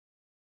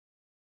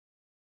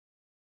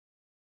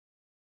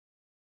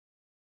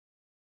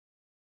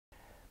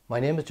My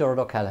name is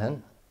Gerard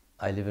Callaghan.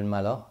 I live in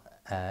Mallow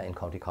in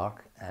County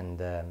Cork,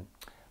 and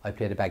I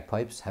play the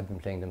bagpipes, have been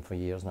playing them for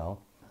years now,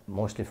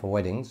 mostly for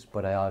weddings,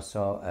 but I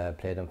also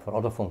play them for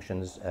other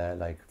functions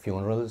like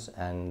funerals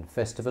and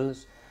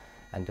festivals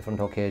and different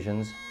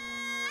occasions.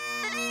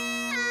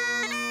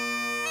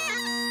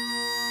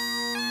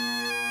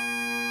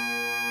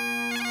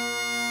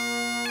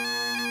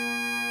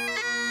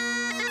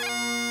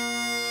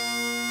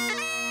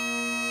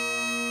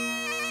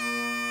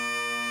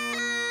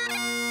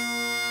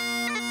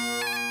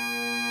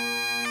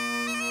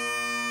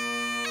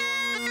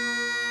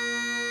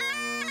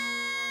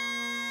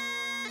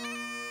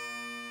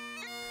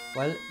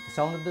 Well, the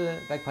sound of the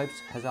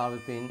bagpipes has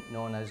always been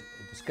known as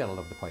the skirl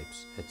of the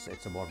pipes.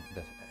 It's a word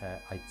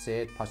that I'd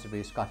say possibly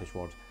a Scottish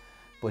word,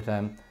 but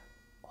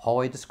how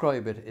I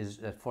describe it is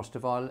that first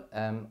of all,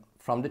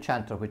 from the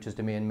chanter, which is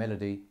the main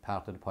melody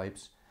part of the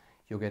pipes,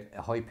 you get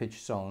a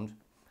high-pitched sound,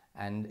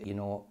 and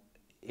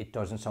it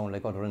doesn't sound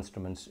like other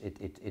instruments.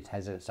 It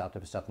has a sort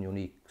of a certain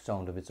unique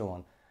sound of its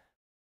own.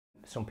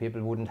 Some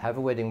people wouldn't have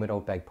a wedding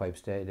without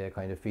bagpipes. They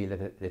kind of feel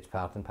that it's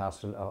part and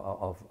parcel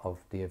of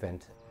the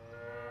event.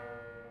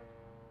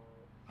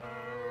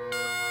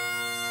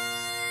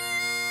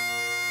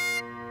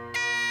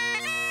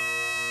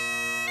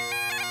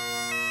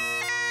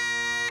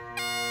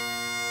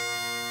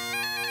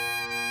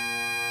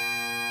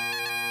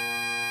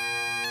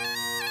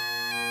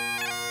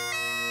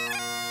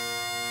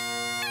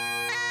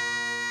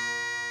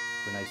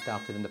 When I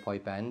started in the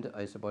pipe band,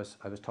 I suppose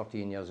I was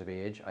 13 years of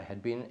age. I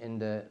had been in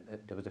there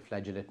was a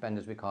flageolet band,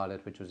 as we call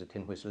it, which was a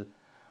tin whistle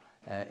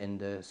in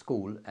the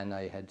school, and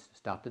I had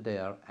started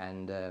there,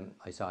 and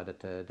I saw that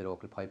the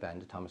local pipe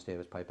band, the Thomas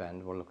Davis pipe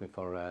band, were looking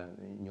for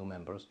new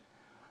members.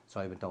 So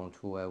I went down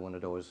to one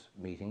of those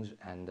meetings,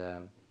 and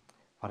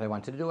what I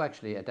wanted to do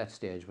actually at that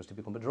stage was to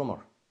become a drummer.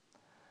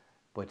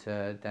 But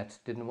that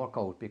didn't work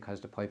out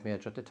because the pipe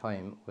major at the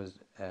time was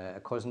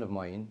a cousin of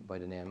mine by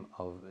the name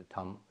of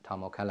Tom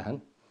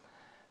O'Callaghan.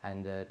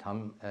 And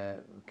Tom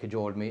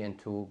cajoled me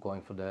into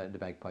going for the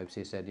bagpipes.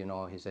 He said,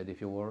 he said,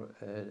 if you were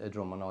a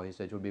drummer now, he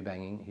said, you'd be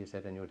banging, he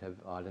said, and you'd have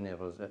all the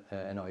neighbours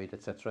annoyed,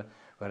 etc.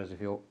 Whereas if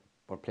you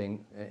were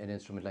playing an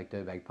instrument like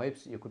the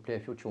bagpipes, you could play a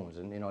few tunes,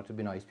 and it would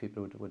be nice,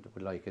 people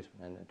would like it,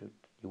 and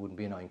you wouldn't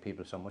be annoying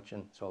people so much,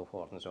 and so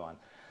forth and so on.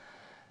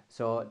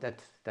 So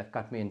that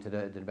got me into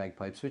the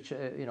bagpipes, which,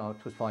 it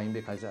was fine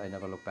because I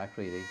never looked back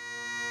really.